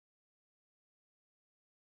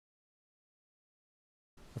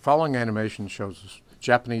following animation shows a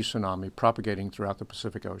Japanese tsunami propagating throughout the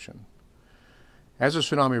Pacific Ocean. As the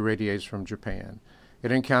tsunami radiates from Japan,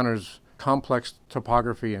 it encounters complex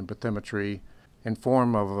topography and bathymetry in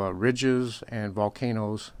form of ridges and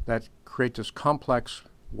volcanoes that create this complex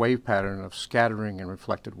wave pattern of scattering and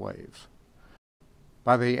reflected waves.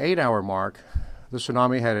 By the 8-hour mark, the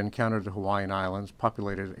tsunami had encountered the Hawaiian Islands,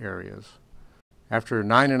 populated areas. After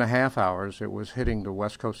 9.5 hours, it was hitting the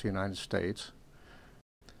west coast of the United States.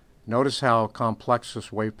 Notice how complex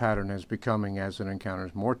this wave pattern is becoming as it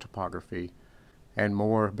encounters more topography and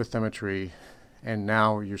more bathymetry, and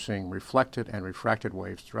now you're seeing reflected and refracted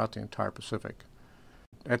waves throughout the entire Pacific.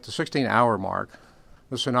 At the 16-hour mark,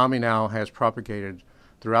 the tsunami now has propagated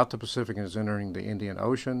throughout the Pacific and is entering the Indian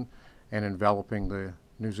Ocean and enveloping the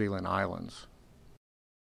New Zealand islands.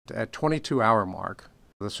 At 22-hour mark,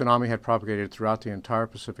 the tsunami had propagated throughout the entire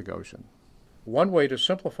Pacific Ocean. One way to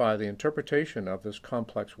simplify the interpretation of this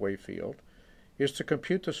complex wave field is to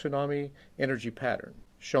compute the tsunami energy pattern,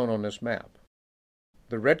 shown on this map.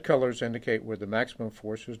 The red colors indicate where the maximum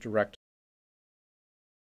force is directed,